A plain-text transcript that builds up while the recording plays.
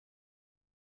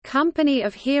Company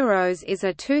of Heroes is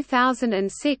a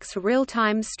 2006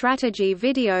 real-time strategy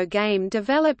video game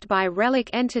developed by Relic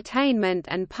Entertainment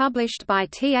and published by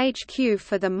THQ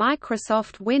for the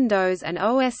Microsoft Windows and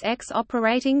OS X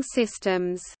operating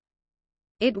systems.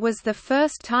 It was the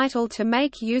first title to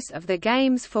make use of the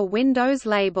Games for Windows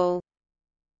label.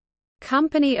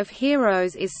 Company of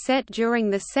Heroes is set during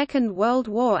the Second World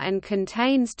War and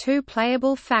contains two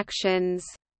playable factions.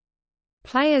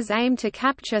 Players aim to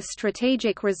capture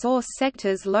strategic resource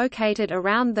sectors located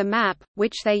around the map,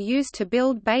 which they use to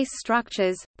build base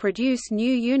structures, produce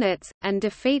new units, and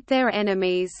defeat their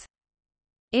enemies.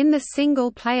 In the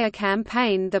single-player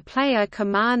campaign, the player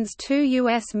commands two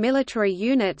U.S. military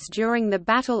units during the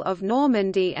Battle of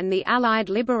Normandy and the Allied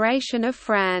liberation of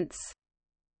France.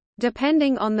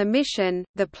 Depending on the mission,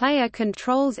 the player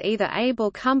controls either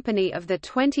Able Company of the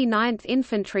 29th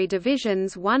Infantry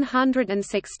Division's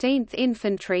 116th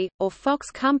Infantry, or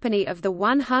Fox Company of the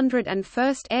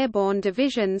 101st Airborne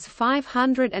Division's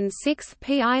 506th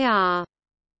PIR.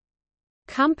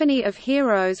 Company of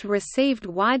Heroes received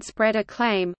widespread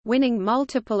acclaim, winning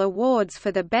multiple awards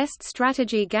for the Best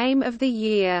Strategy Game of the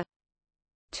Year.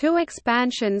 Two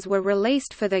expansions were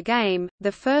released for the game,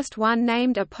 the first one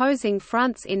named Opposing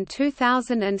Fronts in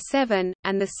 2007,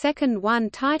 and the second one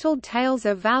titled Tales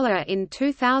of Valor in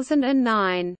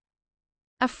 2009.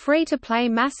 A free-to-play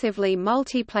massively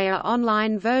multiplayer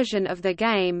online version of the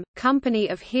game, Company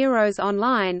of Heroes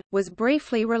Online, was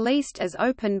briefly released as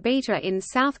open beta in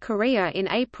South Korea in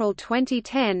April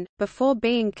 2010, before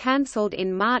being cancelled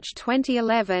in March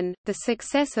 2011. The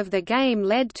success of the game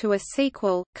led to a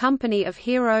sequel, Company of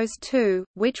Heroes 2,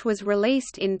 which was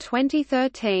released in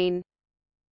 2013.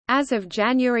 As of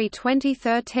January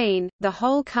 2013, the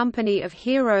whole Company of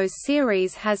Heroes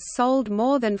series has sold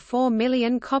more than 4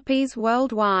 million copies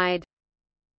worldwide.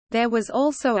 There was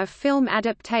also a film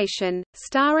adaptation,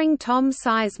 starring Tom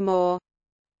Sizemore.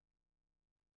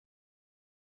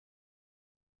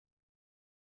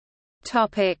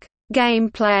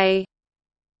 Gameplay.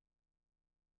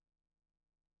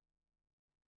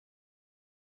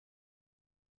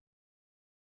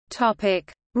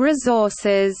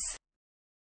 Resources.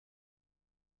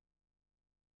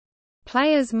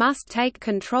 Players must take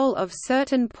control of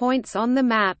certain points on the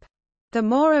map. The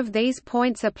more of these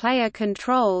points a player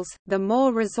controls, the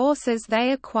more resources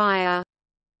they acquire.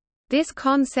 This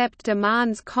concept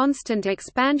demands constant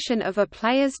expansion of a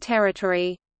player's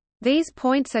territory. These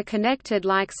points are connected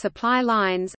like supply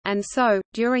lines, and so,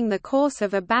 during the course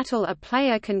of a battle a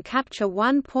player can capture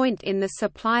one point in the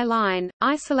supply line,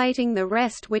 isolating the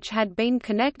rest which had been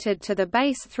connected to the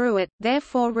base through it,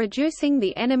 therefore reducing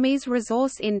the enemy's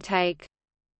resource intake.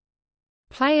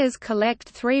 Players collect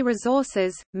three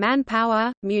resources: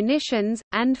 manpower, munitions,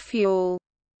 and fuel.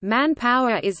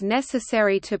 Manpower is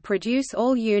necessary to produce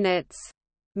all units.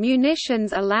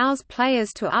 Munitions allows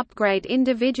players to upgrade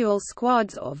individual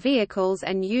squads or vehicles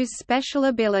and use special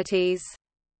abilities.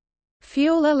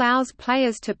 Fuel allows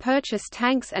players to purchase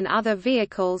tanks and other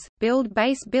vehicles, build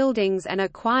base buildings and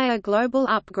acquire global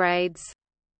upgrades.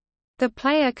 The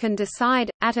player can decide,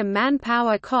 at a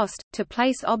manpower cost, to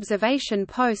place observation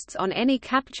posts on any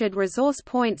captured resource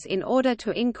points in order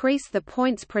to increase the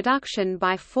points' production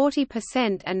by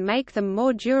 40% and make them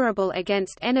more durable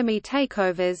against enemy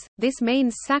takeovers. This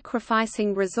means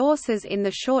sacrificing resources in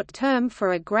the short term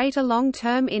for a greater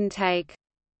long-term intake.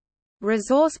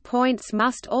 Resource points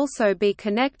must also be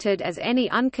connected, as any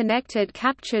unconnected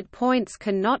captured points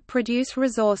cannot produce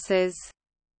resources.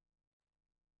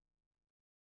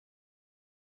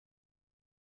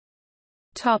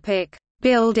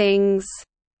 Buildings.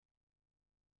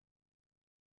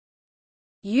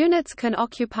 Units can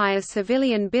occupy a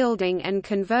civilian building and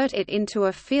convert it into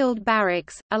a field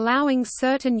barracks, allowing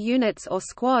certain units or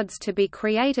squads to be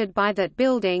created by that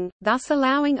building, thus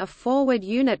allowing a forward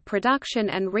unit production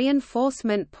and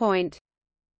reinforcement point.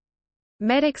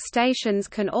 Medic stations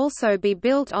can also be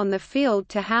built on the field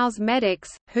to house medics,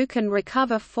 who can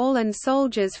recover fallen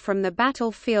soldiers from the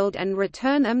battlefield and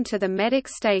return them to the medic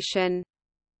station.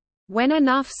 When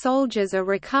enough soldiers are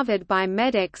recovered by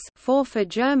medics, 4 for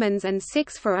Germans and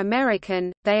 6 for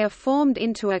American, they are formed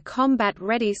into a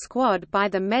combat-ready squad by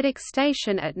the medic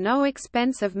station at no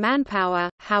expense of manpower.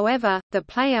 However, the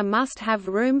player must have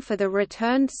room for the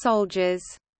returned soldiers.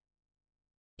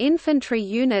 Infantry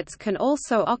units can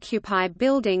also occupy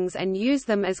buildings and use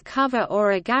them as cover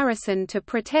or a garrison to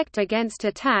protect against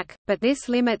attack, but this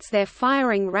limits their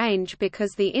firing range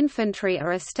because the infantry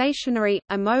are a stationary,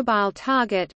 immobile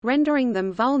target, rendering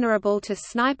them vulnerable to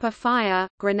sniper fire,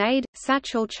 grenade,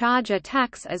 satchel charge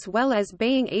attacks as well as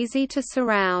being easy to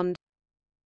surround.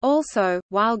 Also,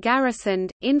 while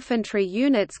garrisoned, infantry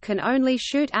units can only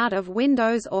shoot out of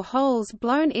windows or holes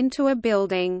blown into a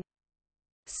building.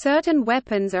 Certain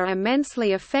weapons are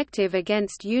immensely effective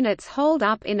against units holed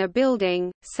up in a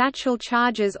building. Satchel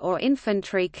charges or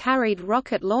infantry-carried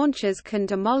rocket launchers can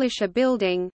demolish a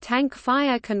building, tank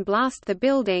fire can blast the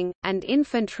building, and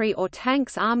infantry or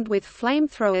tanks armed with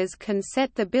flamethrowers can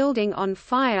set the building on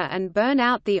fire and burn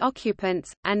out the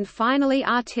occupants, and finally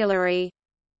artillery.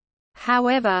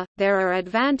 However, there are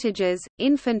advantages.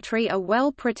 Infantry are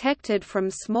well protected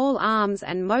from small arms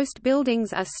and most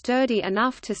buildings are sturdy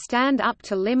enough to stand up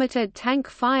to limited tank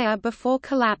fire before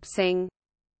collapsing.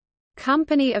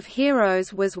 Company of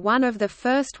Heroes was one of the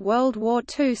first World War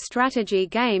II strategy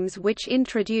games which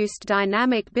introduced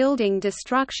dynamic building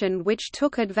destruction, which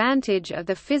took advantage of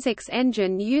the physics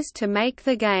engine used to make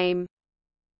the game.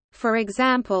 For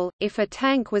example, if a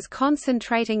tank was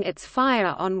concentrating its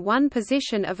fire on one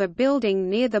position of a building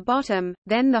near the bottom,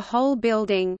 then the whole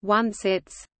building, once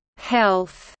its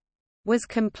health was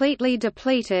completely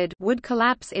depleted, would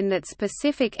collapse in that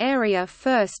specific area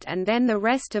first and then the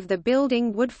rest of the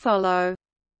building would follow.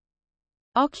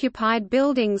 Occupied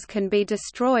buildings can be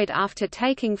destroyed after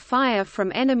taking fire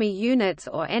from enemy units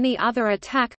or any other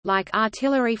attack, like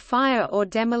artillery fire or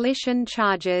demolition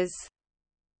charges.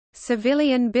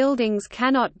 Civilian buildings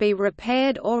cannot be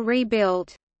repaired or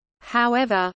rebuilt.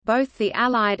 However, both the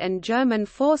Allied and German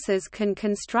forces can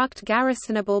construct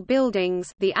garrisonable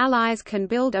buildings. The Allies can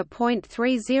build a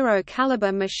 .30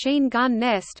 caliber machine gun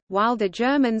nest, while the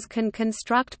Germans can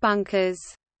construct bunkers.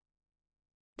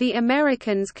 The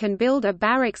Americans can build a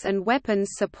barracks and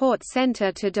weapons support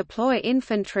center to deploy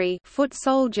infantry, foot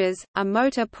soldiers, a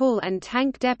motor pool and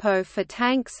tank depot for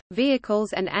tanks,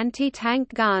 vehicles and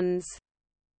anti-tank guns.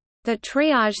 The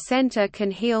triage center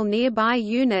can heal nearby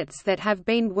units that have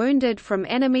been wounded from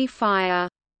enemy fire.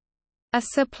 A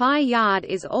supply yard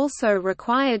is also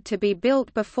required to be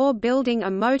built before building a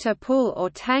motor pool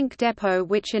or tank depot,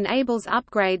 which enables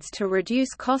upgrades to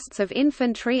reduce costs of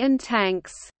infantry and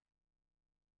tanks.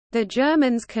 The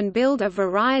Germans can build a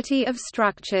variety of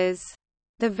structures.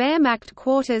 The Wehrmacht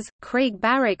quarters, Krieg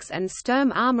barracks and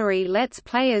Sturm armory lets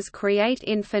players create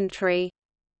infantry.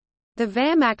 The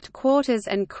Wehrmacht quarters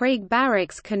and Krieg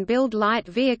barracks can build light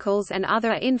vehicles and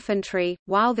other infantry,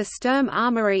 while the Sturm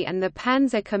armory and the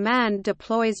Panzer Command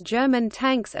deploys German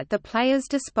tanks at the player's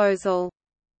disposal.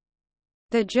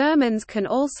 The Germans can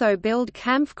also build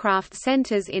Kampfkraft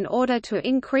centers in order to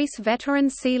increase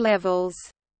veterancy levels.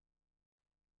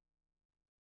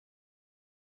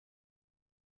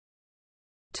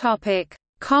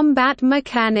 Combat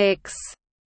mechanics.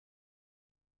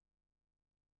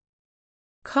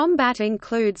 Combat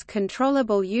includes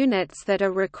controllable units that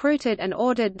are recruited and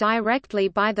ordered directly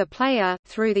by the player,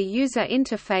 through the user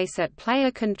interface at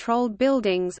player-controlled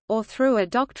buildings, or through a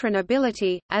doctrine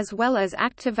ability, as well as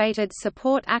activated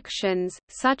support actions,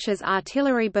 such as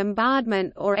artillery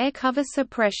bombardment or air cover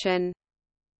suppression.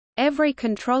 Every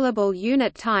controllable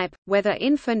unit type, whether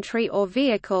infantry or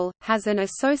vehicle, has an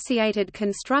associated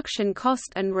construction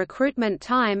cost and recruitment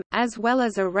time, as well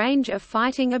as a range of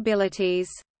fighting abilities.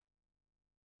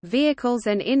 Vehicles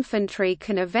and infantry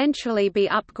can eventually be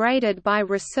upgraded by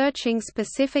researching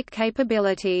specific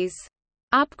capabilities.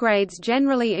 Upgrades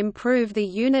generally improve the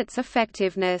unit's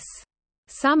effectiveness.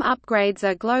 Some upgrades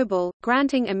are global,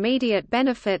 granting immediate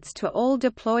benefits to all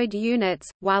deployed units,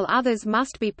 while others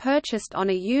must be purchased on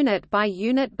a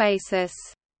unit-by-unit basis.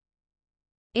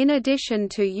 In addition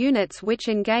to units which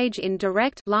engage in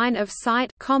direct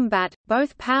line-of-sight combat,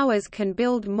 both powers can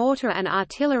build mortar and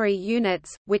artillery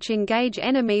units, which engage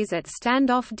enemies at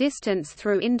standoff distance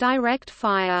through indirect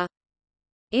fire.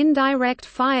 Indirect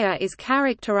fire is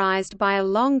characterized by a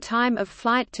long time of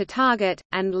flight to target,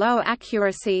 and low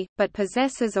accuracy, but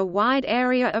possesses a wide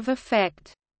area of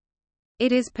effect.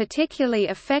 It is particularly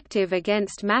effective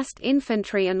against massed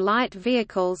infantry and light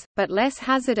vehicles, but less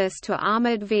hazardous to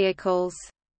armored vehicles.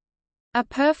 A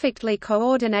perfectly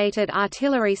coordinated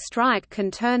artillery strike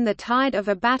can turn the tide of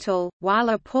a battle, while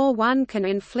a poor one can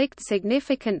inflict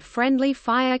significant friendly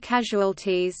fire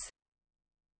casualties.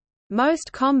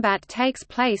 Most combat takes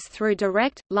place through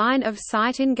direct,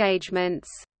 line-of-sight engagements.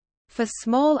 For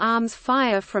small arms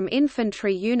fire from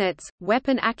infantry units,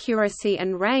 weapon accuracy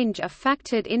and range are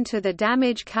factored into the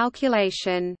damage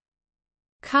calculation.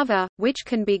 Cover, which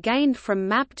can be gained from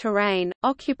map terrain,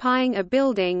 occupying a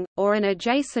building, or an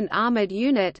adjacent armored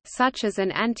unit such as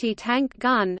an anti-tank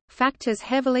gun, factors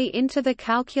heavily into the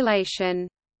calculation.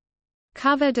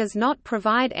 Cover does not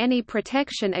provide any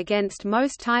protection against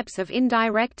most types of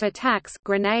indirect attacks,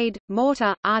 grenade,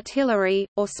 mortar, artillery,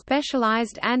 or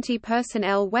specialized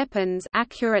anti-personnel weapons,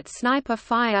 accurate sniper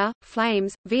fire,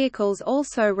 flames. Vehicles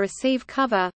also receive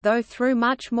cover, though through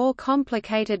much more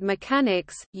complicated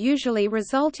mechanics, usually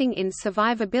resulting in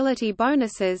survivability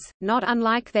bonuses, not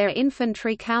unlike their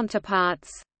infantry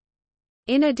counterparts.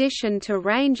 In addition to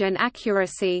range and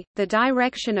accuracy, the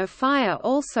direction of fire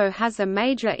also has a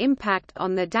major impact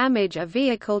on the damage a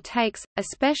vehicle takes,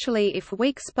 especially if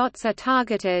weak spots are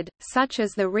targeted, such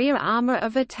as the rear armor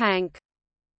of a tank.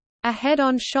 A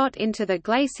head-on shot into the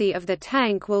glacis of the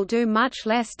tank will do much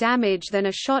less damage than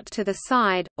a shot to the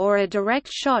side, or a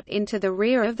direct shot into the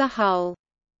rear of the hull.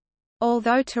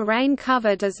 Although terrain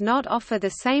cover does not offer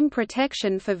the same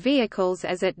protection for vehicles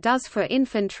as it does for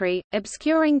infantry,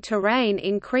 obscuring terrain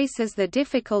increases the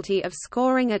difficulty of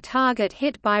scoring a target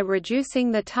hit by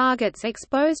reducing the target's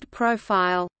exposed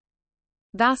profile.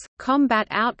 Thus, combat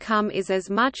outcome is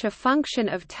as much a function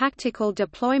of tactical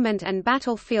deployment and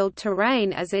battlefield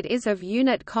terrain as it is of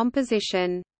unit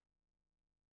composition.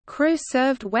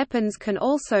 Crew-served weapons can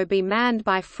also be manned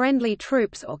by friendly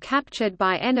troops or captured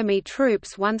by enemy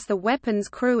troops once the weapon's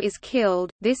crew is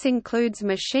killed. This includes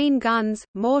machine guns,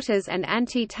 mortars and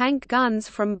anti-tank guns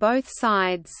from both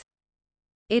sides.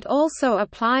 It also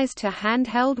applies to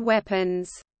handheld weapons.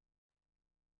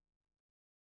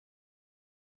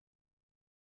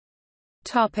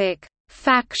 Topic: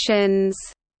 Factions.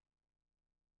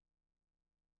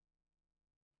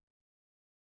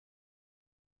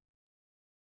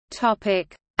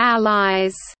 Topic: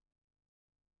 Allies.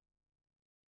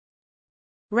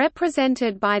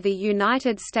 Represented by the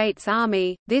United States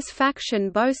Army, this faction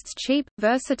boasts cheap,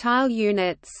 versatile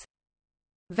units.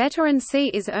 Veterancy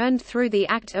is earned through the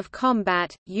act of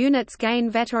combat. Units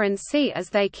gain veterancy as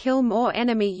they kill more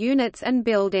enemy units and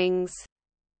buildings.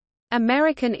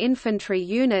 American infantry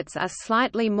units are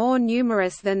slightly more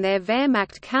numerous than their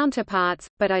Wehrmacht counterparts,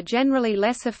 but are generally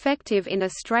less effective in a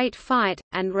straight fight,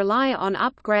 and rely on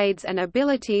upgrades and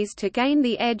abilities to gain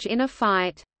the edge in a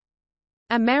fight.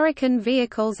 American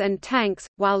vehicles and tanks,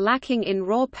 while lacking in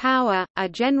raw power, are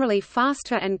generally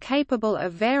faster and capable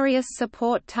of various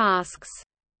support tasks.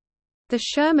 The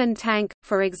Sherman tank,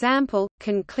 for example,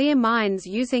 can clear mines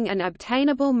using an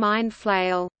obtainable mine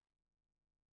flail.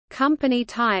 Company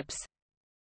types.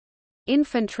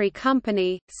 Infantry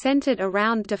company, centered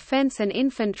around defense and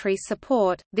infantry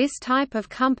support. This type of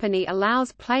company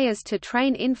allows players to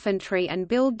train infantry and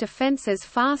build defenses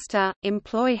faster,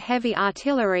 employ heavy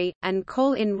artillery, and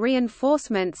call in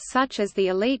reinforcements such as the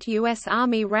elite U.S.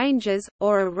 Army Rangers,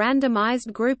 or a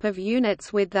randomized group of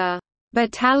units with the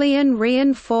battalion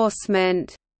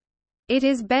reinforcement. It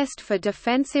is best for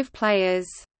defensive players.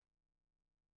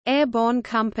 Airborne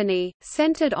company,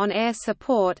 centered on air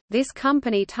support, this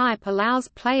company type allows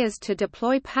players to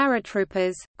deploy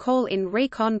paratroopers, call in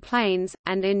recon planes,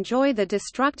 and enjoy the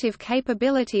destructive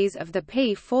capabilities of the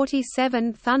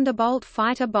P-47 Thunderbolt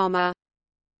fighter bomber.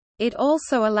 It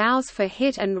also allows for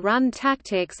hit-and-run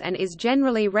tactics and is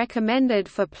generally recommended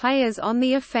for players on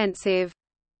the offensive.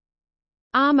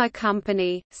 Armor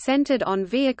company, centered on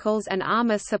vehicles and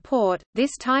armor support,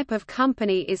 this type of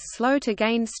company is slow to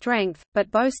gain strength, but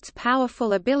boasts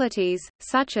powerful abilities,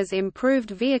 such as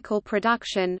improved vehicle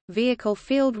production, vehicle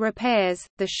field repairs,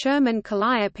 the Sherman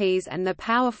Calliopes and the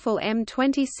powerful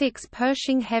M26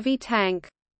 Pershing heavy tank.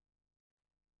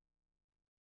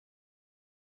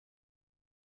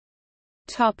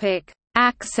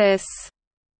 Axis.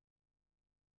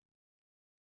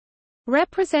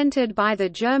 Represented by the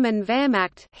German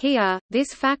Wehrmacht here,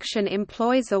 this faction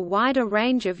employs a wider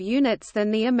range of units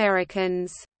than the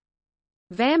Americans.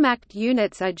 Wehrmacht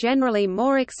units are generally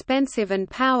more expensive and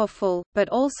powerful, but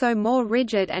also more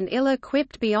rigid and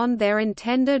ill-equipped beyond their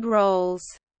intended roles.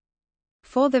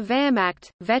 For the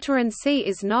Wehrmacht, veterancy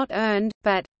is not earned,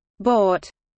 but bought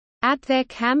at their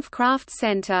Kampfkraft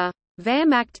Center.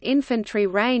 Wehrmacht infantry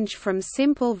range from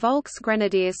simple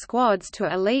Volksgrenadier squads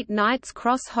to elite Knights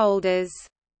Cross holders.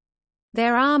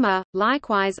 Their armor,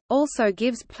 likewise, also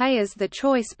gives players the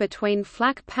choice between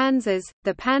flak panzers,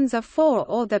 the Panzer IV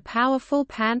or the powerful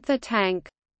Panther tank.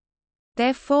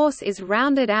 Their force is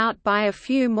rounded out by a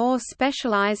few more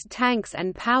specialized tanks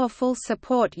and powerful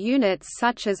support units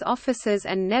such as officers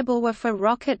and Nebelwerfer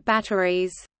rocket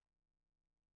batteries.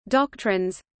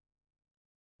 Doctrines.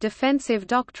 Defensive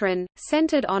doctrine,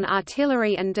 centered on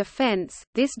artillery and defense,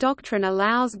 this doctrine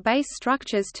allows base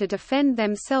structures to defend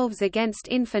themselves against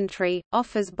infantry,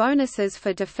 offers bonuses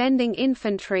for defending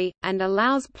infantry, and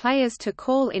allows players to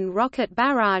call in rocket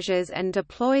barrages and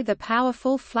deploy the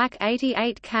powerful Flak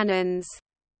 88 cannons.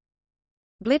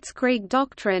 Blitzkrieg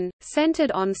doctrine,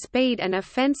 centered on speed and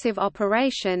offensive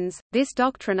operations. This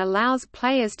doctrine allows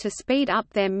players to speed up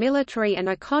their military and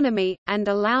economy, and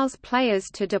allows players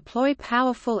to deploy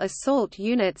powerful assault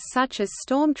units such as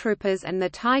stormtroopers and the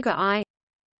Tiger Eye.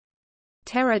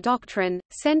 Terror doctrine,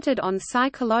 centered on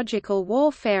psychological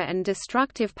warfare and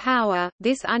destructive power.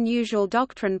 This unusual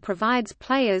doctrine provides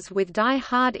players with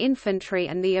die-hard infantry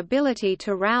and the ability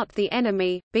to rout the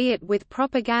enemy, be it with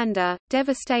propaganda,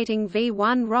 devastating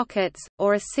V-1 rockets,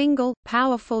 or a single,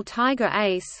 powerful Tiger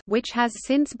Ace, which has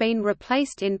since been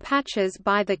replaced in patches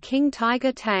by the King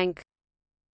Tiger tank.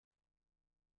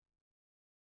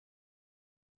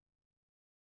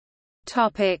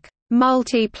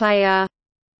 Multiplayer.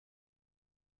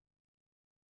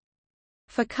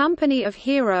 For Company of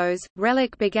Heroes,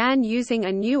 Relic began using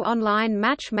a new online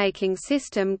matchmaking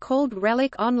system called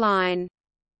Relic Online.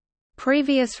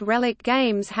 Previous Relic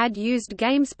games had used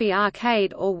GameSpy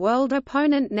Arcade or World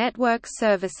Opponent Network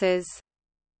services.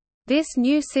 This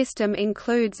new system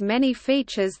includes many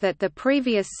features that the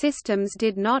previous systems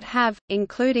did not have,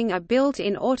 including a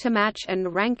built-in automatch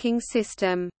and ranking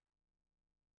system.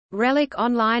 Relic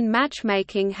Online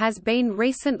matchmaking has been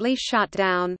recently shut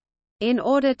down. In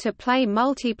order to play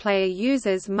multiplayer,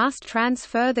 users must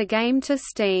transfer the game to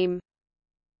Steam.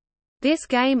 This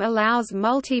game allows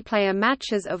multiplayer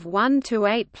matches of 1 to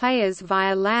 8 players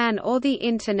via LAN or the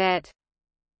Internet.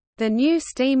 The new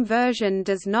Steam version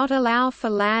does not allow for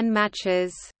LAN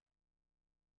matches.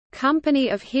 Company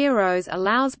of Heroes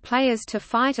allows players to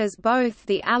fight as both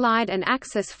the Allied and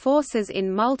Axis forces in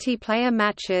multiplayer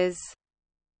matches.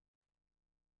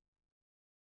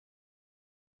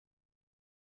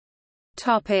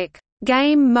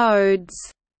 Game modes.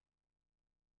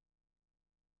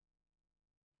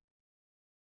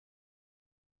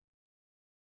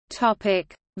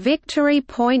 Victory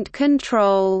point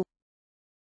control.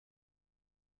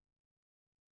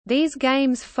 These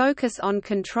games focus on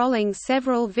controlling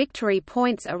several victory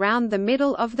points around the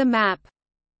middle of the map.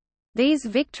 These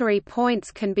victory points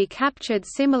can be captured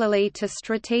similarly to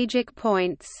strategic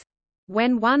points.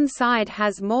 When one side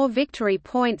has more victory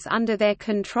points under their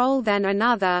control than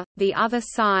another, the other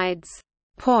side's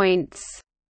points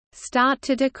start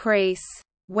to decrease.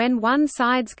 When one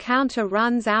side's counter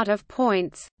runs out of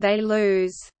points, they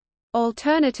lose.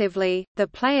 Alternatively, the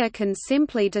player can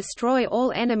simply destroy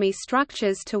all enemy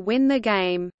structures to win the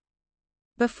game.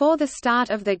 Before the start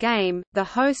of the game, the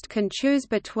host can choose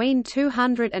between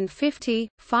 250,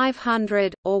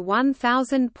 500, or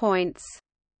 1000 points.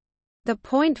 The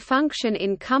point function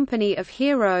in Company of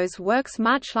Heroes works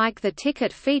much like the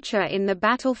ticket feature in the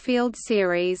Battlefield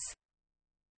series.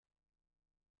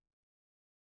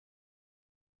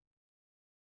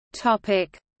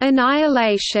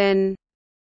 Annihilation.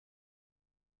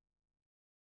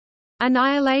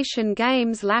 Annihilation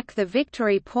games lack the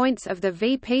victory points of the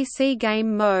VPC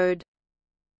game mode.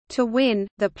 To win,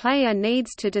 the player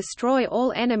needs to destroy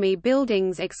all enemy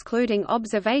buildings excluding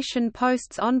observation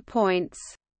posts on points.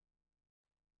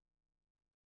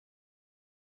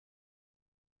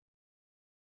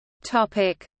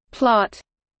 Plot.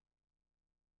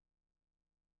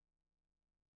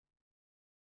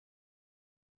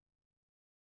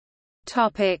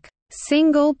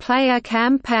 Single-player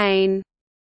campaign.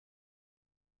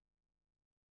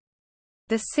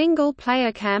 The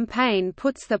single-player campaign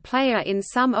puts the player in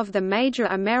some of the major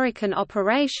American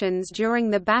operations during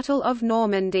the Battle of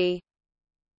Normandy.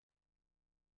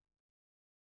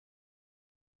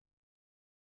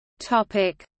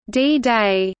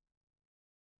 D-Day.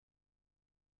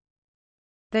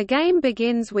 The game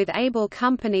begins with Able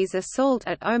Company's assault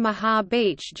at Omaha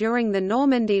Beach during the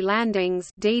Normandy landings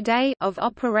D-Day of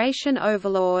Operation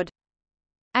Overlord.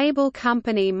 Able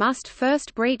Company must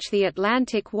first breach the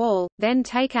Atlantic Wall, then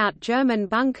take out German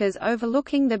bunkers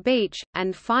overlooking the beach,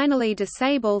 and finally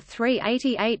disable 3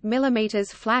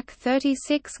 88mm Flak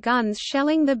 36 guns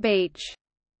shelling the beach.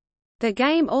 The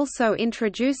game also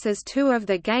introduces two of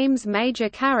the game's major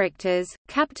characters,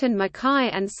 Captain Mackay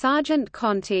and Sergeant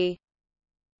Conti.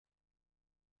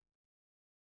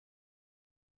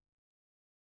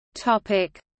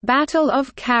 Battle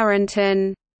of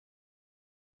Carentan.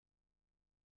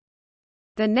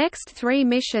 The next three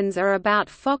missions are about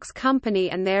Fox Company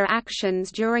and their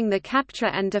actions during the capture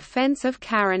and defense of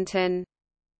Carentan.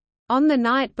 On the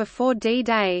night before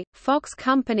D-Day, Fox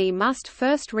Company must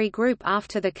first regroup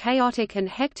after the chaotic and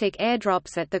hectic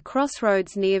airdrops at the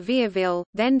crossroads near Vierville,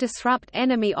 then disrupt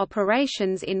enemy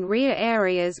operations in rear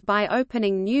areas by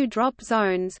opening new drop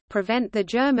zones, prevent the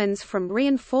Germans from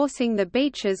reinforcing the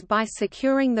beaches by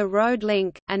securing the road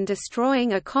link, and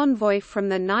destroying a convoy from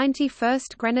the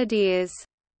 91st Grenadiers.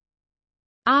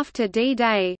 After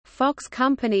D-Day, Fox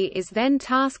Company is then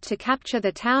tasked to capture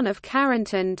the town of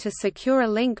Carentan to secure a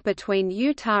link between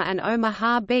Utah and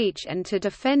Omaha Beach and to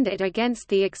defend it against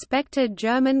the expected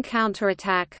German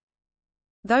counterattack.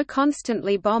 Though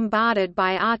constantly bombarded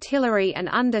by artillery and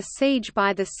under siege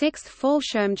by the 6th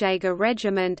Fallschirmjäger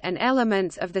Regiment and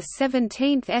elements of the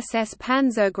 17th SS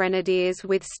Panzergrenadiers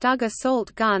with Stug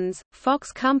assault guns,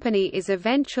 Fox Company is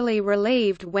eventually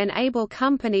relieved when Able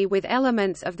Company with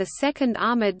elements of the 2nd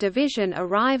Armored Division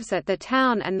arrives at the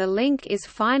town and the link is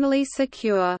finally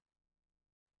secure.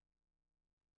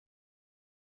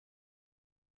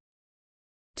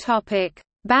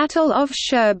 Battle of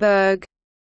Cherbourg.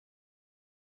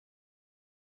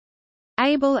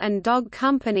 Able and Dog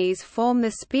companies form the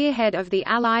spearhead of the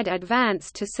Allied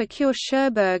advance to secure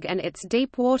Cherbourg and its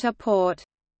deep-water port.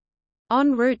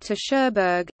 En route to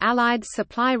Cherbourg, Allied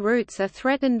supply routes are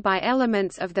threatened by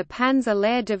elements of the Panzer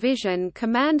Lehr Division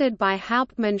commanded by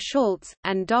Hauptmann Schultz,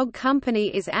 and Dog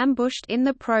Company is ambushed in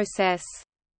the process.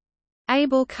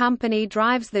 Able Company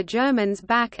drives the Germans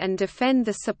back and defend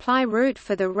the supply route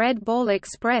for the Red Ball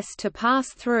Express to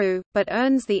pass through, but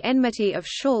earns the enmity of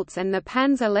Schultz and the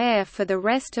Panzer Lehr for the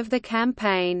rest of the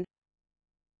campaign.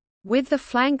 With the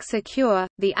flank secure,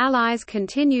 the Allies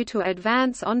continue to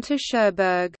advance onto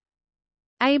Cherbourg.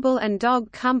 Able and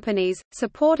Dog companies,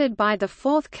 supported by the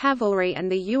 4th Cavalry and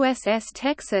the USS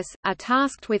Texas, are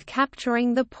tasked with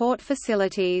capturing the port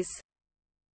facilities.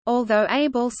 Although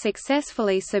Able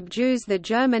successfully subdues the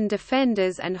German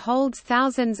defenders and holds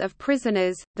thousands of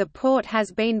prisoners, the port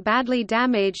has been badly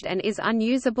damaged and is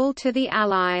unusable to the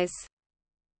Allies.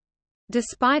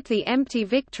 Despite the empty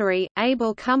victory,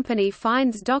 Able Company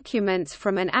finds documents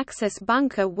from an Axis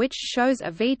bunker which shows a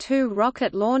V-2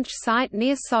 rocket launch site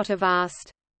near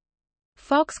Sottevast.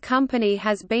 Fox Company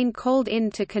has been called in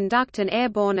to conduct an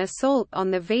airborne assault on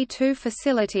the V-2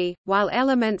 facility, while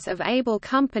elements of Able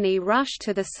Company rush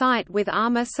to the site with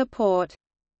armor support.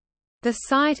 The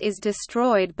site is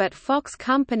destroyed but Fox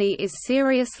Company is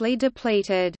seriously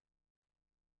depleted.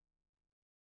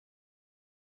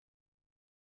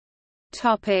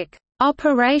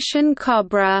 Operation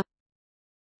Cobra.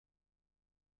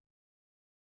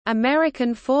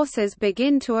 American forces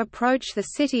begin to approach the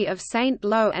city of St.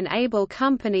 Lo and Able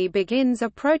Company begins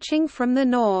approaching from the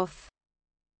north.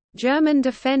 German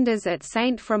defenders at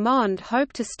Saint-Fromond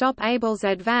hope to stop Able's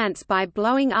advance by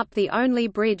blowing up the only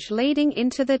bridge leading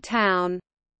into the town.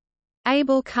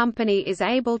 Able Company is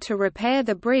able to repair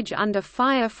the bridge under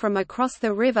fire from across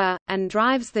the river, and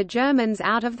drives the Germans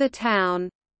out of the town.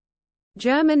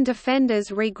 German defenders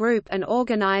regroup and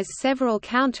organize several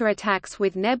counterattacks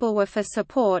with Nebelwer for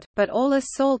support, but all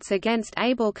assaults against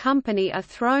Able Company are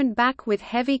thrown back with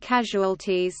heavy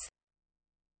casualties.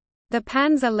 The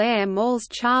Panzer Lehr mauls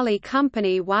Charlie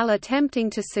Company while attempting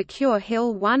to secure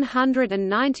Hill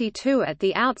 192 at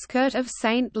the outskirt of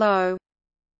St. Lo.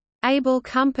 Able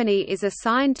Company is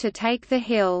assigned to take the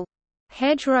hill.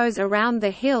 Hedgerows around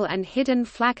the hill and hidden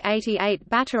Flak 88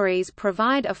 batteries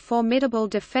provide a formidable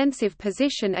defensive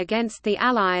position against the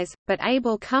Allies, but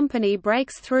Able Company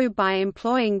breaks through by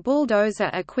employing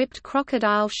bulldozer-equipped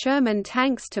Crocodile Sherman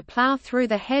tanks to plow through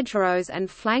the hedgerows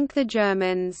and flank the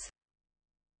Germans.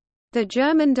 The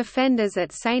German defenders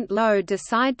at St. Lo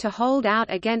decide to hold out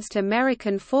against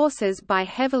American forces by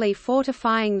heavily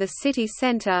fortifying the city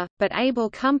center, but Able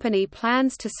Company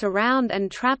plans to surround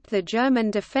and trap the German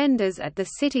defenders at the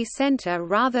city center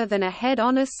rather than a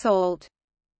head-on assault.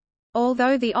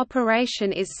 Although the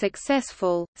operation is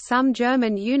successful, some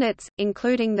German units,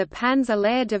 including the Panzer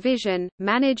Lehr Division,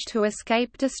 manage to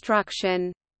escape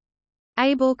destruction.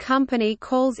 Able Company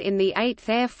calls in the 8th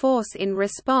Air Force in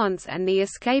response and the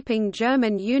escaping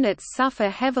German units suffer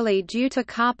heavily due to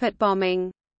carpet bombing.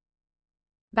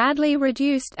 Badly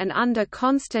reduced and under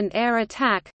constant air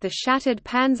attack, the shattered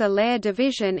Panzer Lehr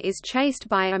Division is chased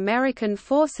by American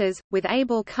forces, with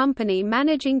Able Company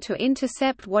managing to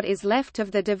intercept what is left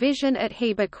of the division at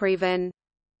Heberkreven.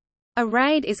 A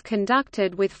raid is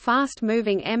conducted with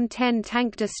fast-moving M10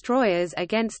 tank destroyers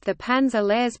against the Panzer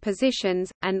Lehr's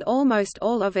positions, and almost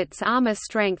all of its armor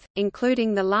strength,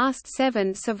 including the last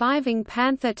 7 surviving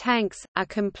Panther tanks, are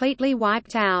completely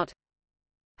wiped out.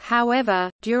 However,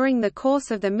 during the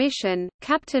course of the mission,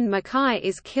 Captain Mackay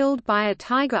is killed by a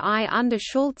Tiger Eye under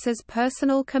Schultz's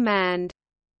personal command.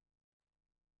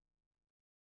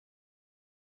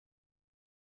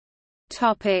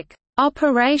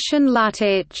 Operation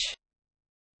Lüttich.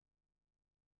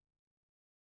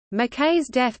 Mackay's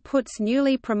death puts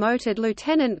newly promoted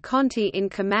Lieutenant Conti in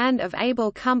command of Able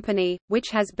Company, which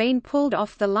has been pulled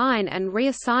off the line and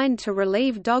reassigned to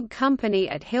relieve Dog Company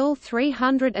at Hill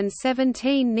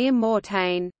 317 near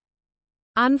Mortain.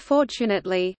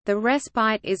 Unfortunately, the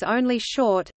respite is only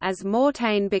short, as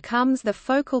Mortain becomes the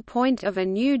focal point of a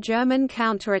new German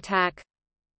counterattack.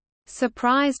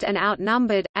 Surprised and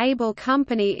outnumbered, Able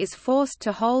Company is forced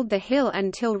to hold the hill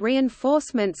until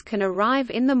reinforcements can arrive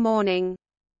in the morning.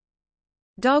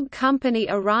 Dog Company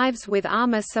arrives with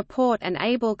armor support and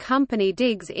Able Company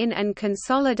digs in and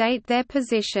consolidate their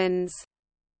positions.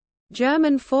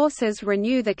 German forces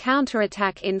renew the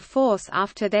counterattack in force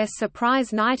after their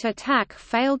surprise night attack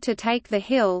failed to take the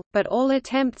hill, but all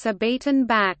attempts are beaten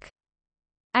back.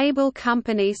 Able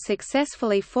Company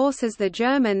successfully forces the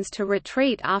Germans to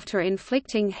retreat after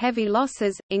inflicting heavy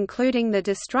losses, including the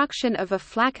destruction of a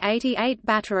Flak 88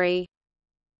 battery.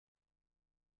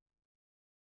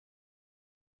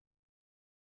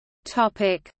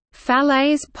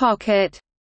 Falaise Pocket.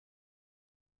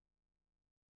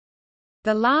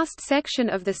 The last section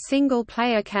of the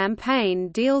single-player campaign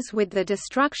deals with the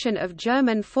destruction of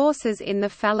German forces in the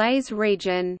Falaise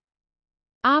region.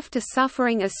 After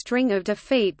suffering a string of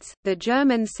defeats, the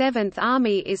German 7th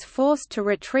Army is forced to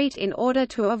retreat in order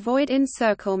to avoid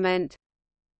encirclement.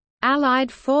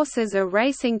 Allied forces are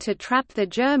racing to trap the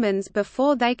Germans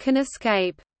before they can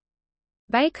escape.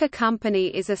 Baker Company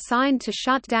is assigned to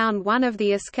shut down one of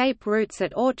the escape routes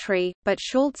at Autry, but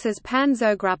Schulz's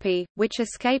Panzergruppe, which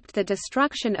escaped the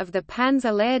destruction of the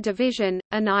Panzer-Lehr division,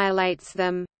 annihilates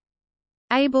them.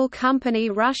 Able Company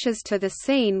rushes to the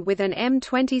scene with an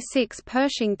M26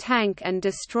 Pershing tank and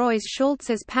destroys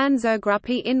Schulz's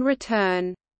Panzergruppe in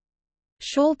return.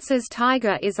 Schulz's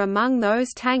Tiger is among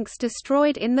those tanks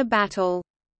destroyed in the battle.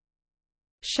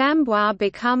 Cherbourg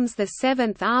becomes the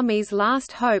 7th Army's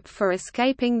last hope for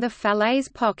escaping the Falaise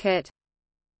Pocket.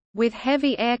 With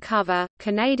heavy air cover,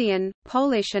 Canadian,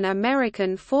 Polish and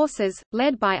American forces,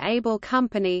 led by Able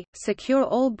Company, secure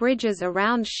all bridges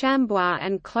around Cherbourg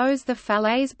and close the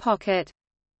Falaise Pocket.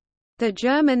 The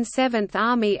German 7th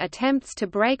Army attempts to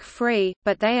break free,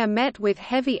 but they are met with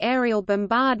heavy aerial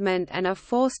bombardment and are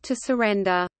forced to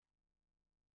surrender.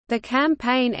 The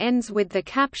campaign ends with the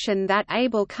caption that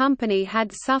Able Company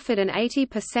had suffered an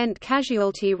 80%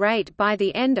 casualty rate by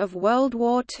the end of World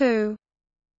War II.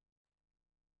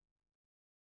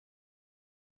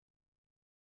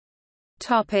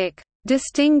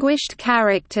 Distinguished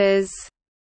characters.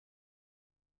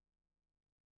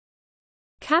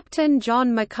 Captain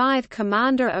John Mackay,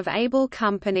 commander of Able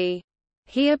Company.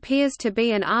 He appears to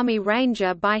be an Army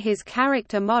Ranger by his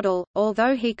character model,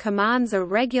 although he commands a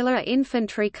regular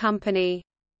infantry company.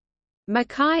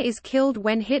 Mackay is killed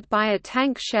when hit by a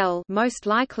tank shell, most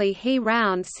likely he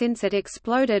round since it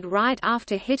exploded right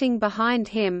after hitting behind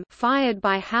him, fired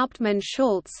by Hauptmann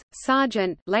Schulz.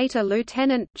 Sergeant, later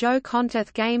Lieutenant Joe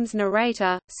Contath, game's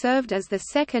narrator, served as the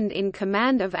second in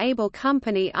command of Able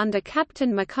Company under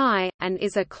Captain Mackay, and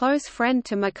is a close friend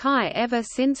to Mackay ever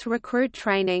since recruit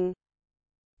training.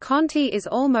 Conti is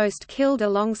almost killed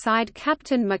alongside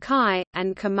Captain Mackay,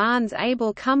 and commands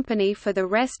Able Company for the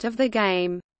rest of the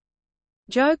game.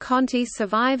 Joe Conti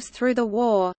survives through the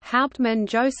war. Hauptmann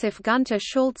Joseph Gunther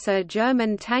Schulze,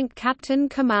 German tank captain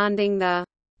commanding the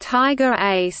Tiger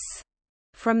Ace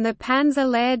from the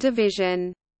Panzer-Lehr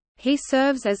division. He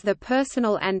serves as the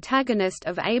personal antagonist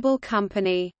of Able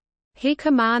Company. He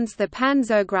commands the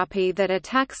Panzergruppe that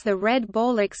attacks the Red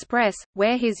Ball Express,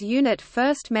 where his unit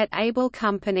first met Able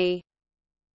Company.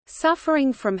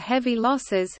 Suffering from heavy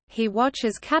losses, he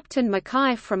watches Captain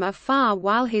Mackay from afar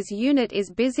while his unit is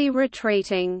busy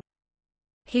retreating.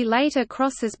 He later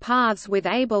crosses paths with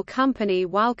Able Company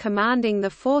while commanding the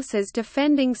forces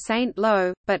defending St.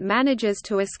 Lo, but manages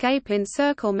to escape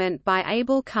encirclement by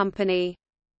Able Company.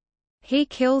 He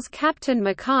kills Captain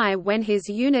Mackay when his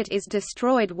unit is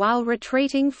destroyed while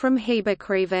retreating from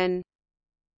Heberkreven.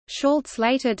 Schulz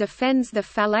later defends the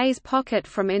Falaise Pocket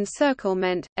from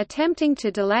encirclement, attempting to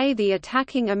delay the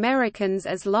attacking Americans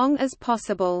as long as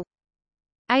possible.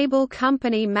 Able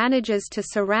Company manages to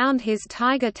surround his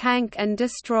Tiger tank and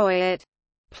destroy it.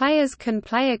 Players can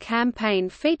play a campaign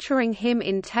featuring him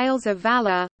in Tales of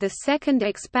Valor, the second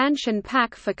expansion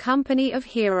pack for Company of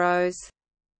Heroes.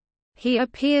 He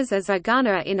appears as a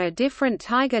gunner in a different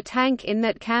Tiger tank in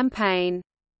that campaign.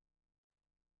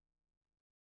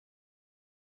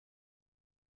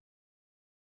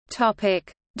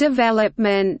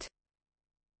 Development.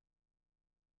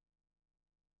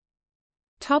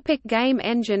 Game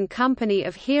engine. Company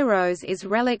of Heroes is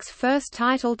Relic's first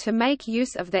title to make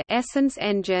use of the Essence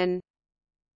engine.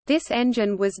 This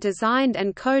engine was designed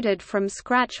and coded from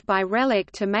scratch by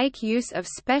Relic to make use of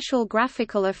special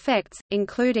graphical effects,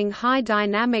 including high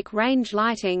dynamic range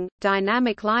lighting,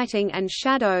 dynamic lighting and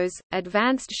shadows,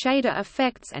 advanced shader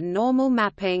effects and normal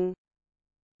mapping.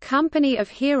 Company of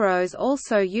Heroes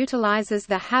also utilizes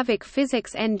the Havoc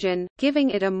physics engine,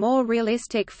 giving it a more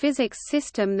realistic physics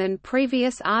system than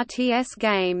previous RTS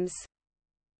games.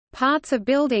 Parts of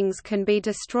buildings can be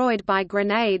destroyed by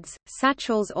grenades,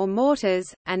 satchels or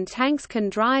mortars, and tanks can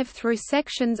drive through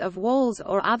sections of walls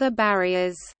or other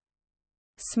barriers.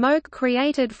 Smoke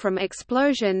created from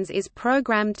explosions is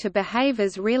programmed to behave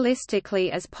as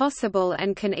realistically as possible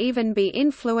and can even be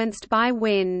influenced by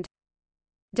wind.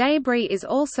 Debris is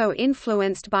also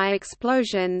influenced by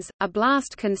explosions. A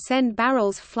blast can send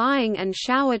barrels flying and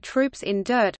shower troops in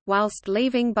dirt, whilst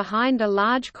leaving behind a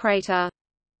large crater.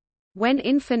 When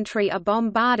infantry are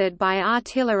bombarded by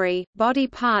artillery, body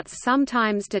parts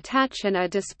sometimes detach and are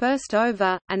dispersed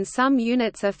over, and some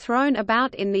units are thrown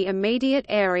about in the immediate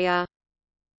area.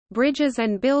 Bridges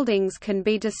and buildings can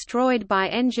be destroyed by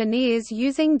engineers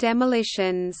using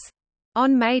demolitions.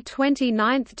 On May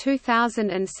 29,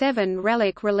 2007,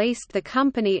 Relic released the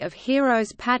Company of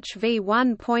Heroes patch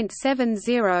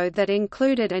v1.70 that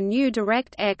included a new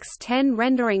DirectX 10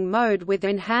 rendering mode with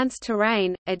enhanced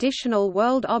terrain, additional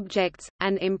world objects,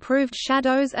 and improved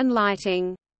shadows and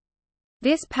lighting.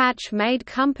 This patch made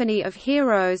Company of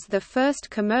Heroes the first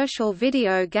commercial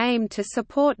video game to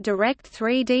support Direct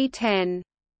 3D 10.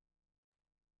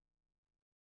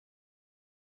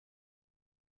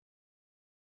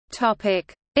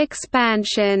 Topic: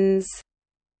 Expansions.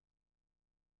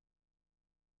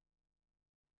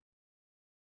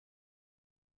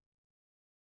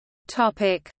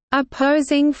 Topic: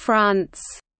 Opposing fronts.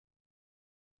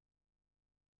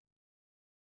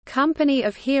 Company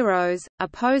of Heroes: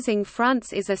 Opposing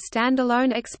Fronts is a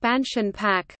standalone expansion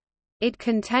pack. It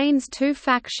contains two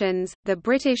factions, the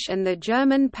British and the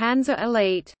German Panzer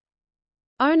Elite.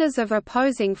 Owners of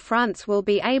opposing fronts will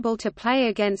be able to play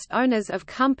against owners of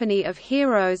Company of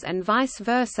Heroes and vice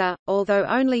versa, although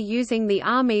only using the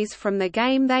armies from the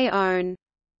game they own.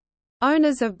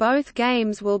 Owners of both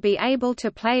games will be able to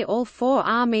play all four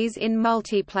armies in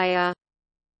multiplayer.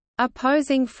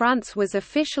 Opposing Fronts was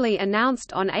officially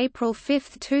announced on April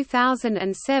 5,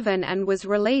 2007 and was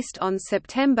released on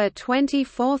September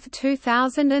 24,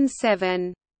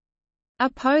 2007.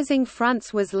 Opposing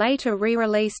Fronts was later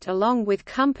re-released along with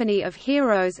Company of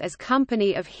Heroes as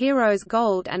Company of Heroes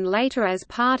Gold and later as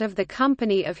part of the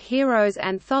Company of Heroes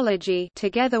anthology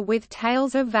together with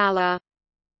Tales of Valor.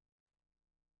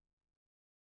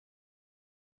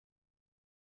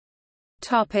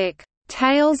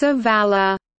 Tales of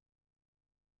Valor.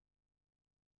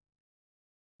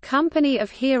 Company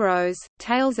of Heroes,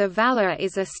 Tales of Valor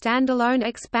is a standalone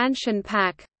expansion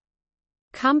pack.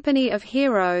 Company of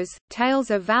Heroes,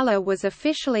 Tales of Valor was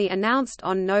officially announced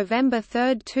on November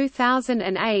 3,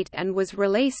 2008 and was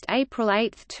released April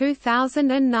 8,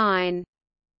 2009.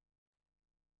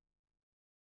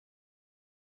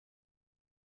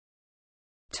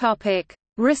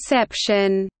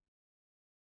 Reception.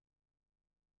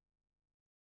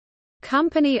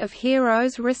 Company of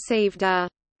Heroes received a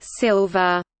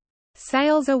Silver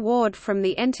Sales Award from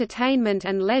the Entertainment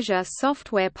and Leisure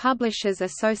Software Publishers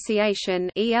Association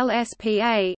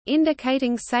 (ELSPA),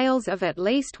 indicating sales of at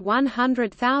least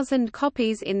 100,000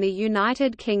 copies in the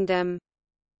United Kingdom.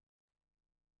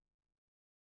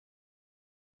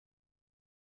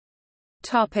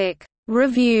 Topic: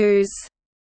 Reviews.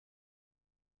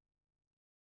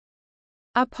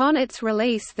 Upon its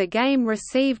release, the game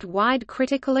received wide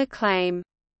critical acclaim.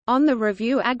 On the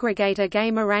review aggregator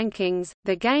GamerRankings,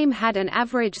 the game had an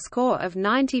average score of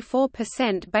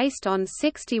 94% based on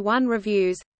 61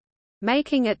 reviews,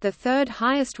 making it the third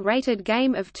highest-rated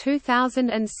game of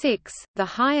 2006, the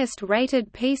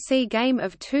highest-rated PC game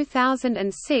of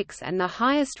 2006 and the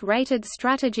highest-rated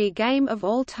strategy game of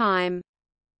all time.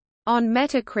 On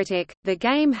Metacritic, the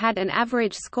game had an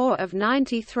average score of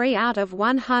 93 out of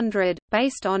 100,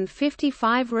 based on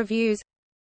 55 reviews,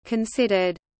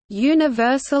 considered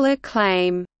universal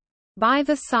acclaim by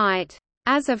the site.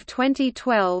 As of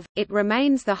 2012, it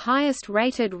remains the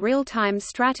highest-rated real-time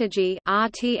strategy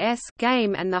 (RTS)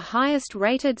 game and the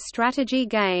highest-rated strategy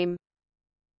game.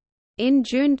 In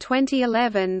June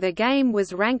 2011, the game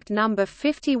was ranked number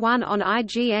 51 on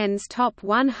IGN's Top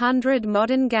 100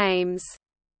 Modern Games.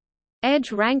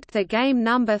 Edge ranked the game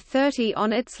number 30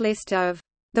 on its list of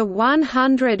the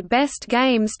 100 best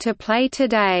games to play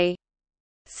today,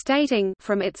 stating,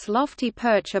 from its lofty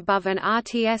perch above an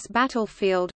RTS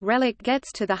battlefield, Relic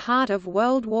gets to the heart of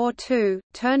World War II,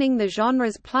 turning the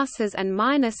genre's pluses and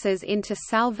minuses into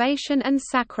salvation and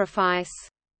sacrifice.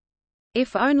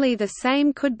 If only the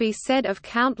same could be said of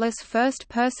countless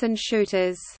first-person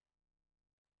shooters.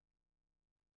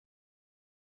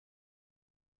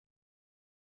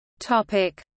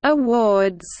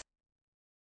 Awards.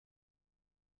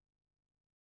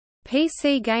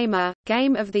 PC Gamer,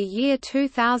 Game of the Year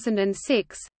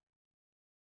 2006.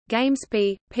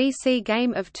 GameSpy, PC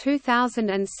Game of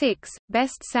 2006,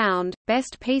 Best Sound,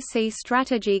 Best PC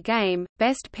Strategy Game,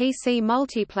 Best PC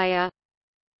Multiplayer.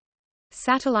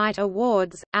 Satellite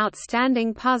Awards,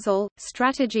 Outstanding Puzzle,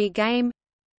 Strategy Game.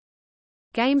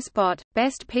 GameSpot,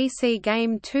 Best PC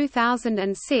Game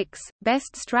 2006,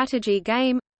 Best Strategy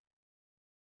Game.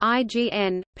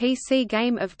 IGN, PC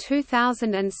Game of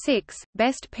 2006,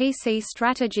 Best PC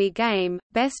Strategy Game,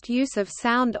 Best Use of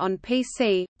Sound on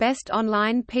PC, Best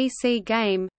Online PC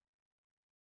Game.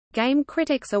 Game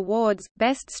Critics Awards,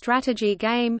 Best Strategy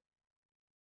Game.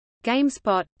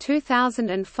 GameSpot,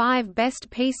 2005 Best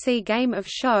PC Game of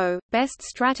Show, Best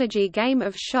Strategy Game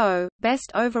of Show,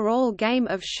 Best Overall Game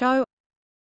of Show.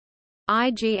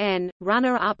 IGN,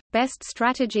 runner-up, Best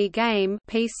Strategy Game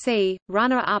PC,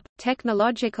 runner-up,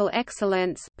 Technological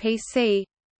Excellence PC.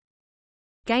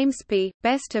 GameSpy,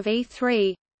 Best of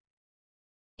E3.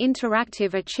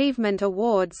 Interactive Achievement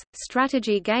Awards,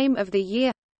 Strategy Game of the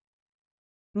Year.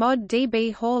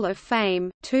 ModDB Hall of Fame,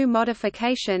 2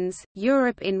 modifications,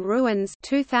 Europe in Ruins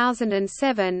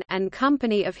 2007 and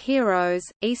Company of Heroes,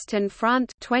 Eastern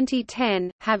Front 2010,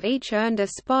 have each earned a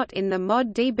spot in the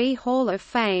ModDB Hall of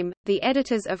Fame. The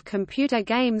editors of Computer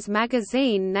Games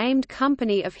magazine named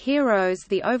Company of Heroes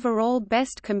the overall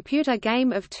best computer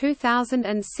game of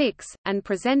 2006, and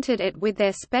presented it with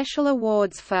their special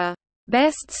awards for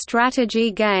Best Strategy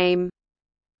Game,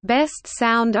 Best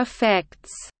Sound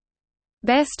Effects,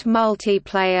 Best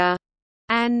Multiplayer,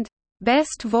 and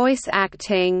Best Voice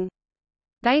Acting.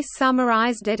 They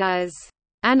summarized it as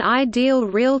an ideal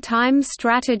real-time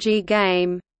strategy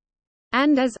game,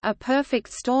 and as a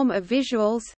perfect storm of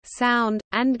visuals, sound,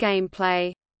 and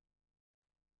gameplay.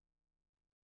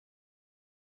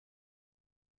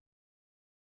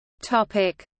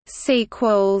 Topic: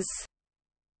 Sequels.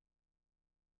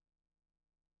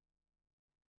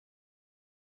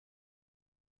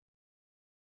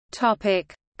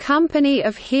 Topic: Company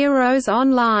of Heroes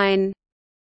Online.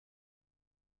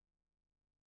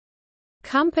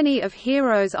 Company of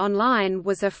Heroes Online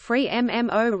was a free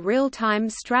MMO real-time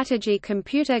strategy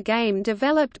computer game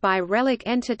developed by Relic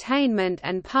Entertainment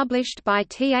and published by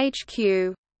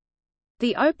THQ.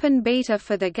 The open beta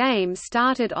for the game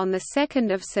started on 2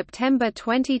 September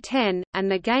 2010, and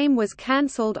the game was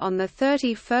cancelled on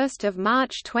 31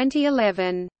 March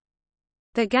 2011.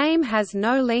 The game has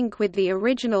no link with the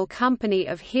original Company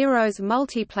of Heroes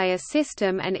multiplayer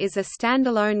system and is a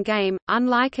standalone game,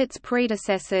 unlike its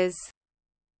predecessors.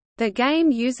 The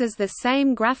game uses the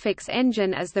same graphics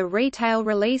engine as the retail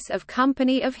release of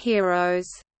Company of Heroes.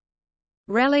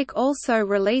 Relic also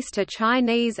released a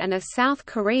Chinese and a South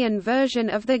Korean version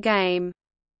of the game.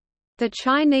 The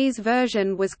Chinese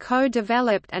version was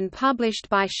co-developed and published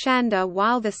by Shanda,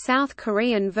 while the South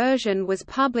Korean version was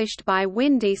published by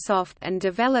Windysoft and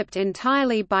developed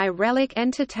entirely by Relic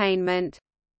Entertainment.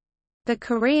 The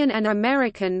Korean and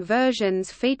American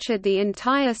versions featured the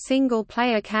entire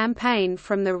single-player campaign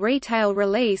from the retail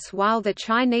release, while the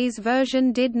Chinese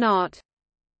version did not.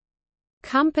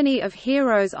 Company of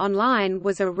Heroes Online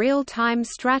was a real-time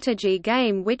strategy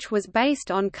game which was based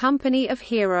on Company of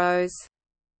Heroes.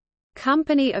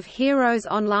 Company of Heroes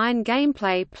Online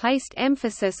gameplay placed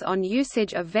emphasis on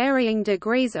usage of varying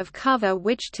degrees of cover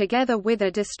which together with a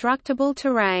destructible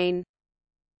terrain.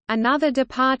 Another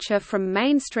departure from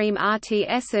mainstream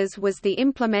RTSs was the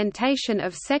implementation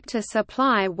of sector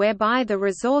supply, whereby the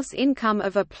resource income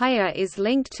of a player is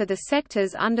linked to the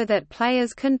sectors under that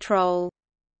player's control.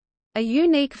 A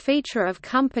unique feature of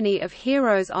Company of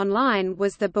Heroes Online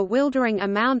was the bewildering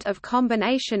amount of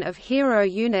combination of hero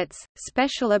units,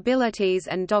 special abilities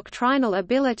and doctrinal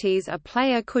abilities a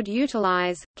player could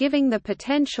utilize, giving the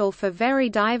potential for very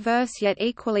diverse yet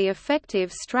equally effective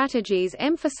strategies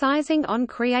emphasizing on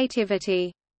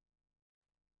creativity.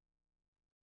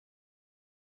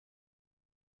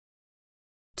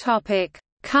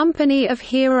 Company of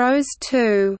Heroes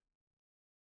 2.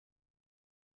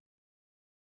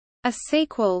 A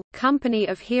sequel, Company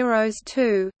of Heroes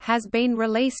 2, has been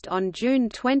released on June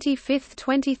 25,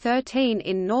 2013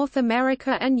 in North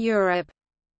America and Europe.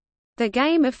 The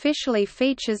game officially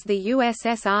features the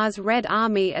USSR's Red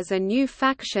Army as a new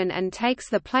faction and takes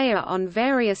the player on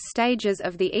various stages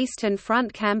of the Eastern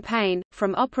Front campaign,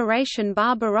 from Operation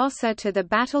Barbarossa to the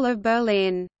Battle of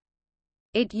Berlin.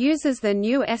 It uses the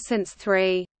new Essence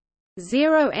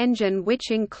 3.0 engine, which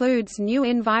includes new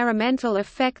environmental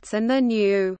effects and the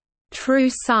new True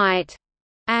Sight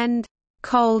and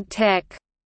Cold Tech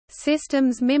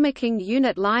systems mimicking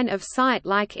unit line of sight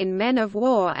like in Men of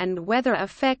War, and weather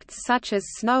effects such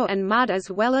as snow and mud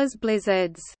as well as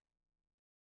blizzards.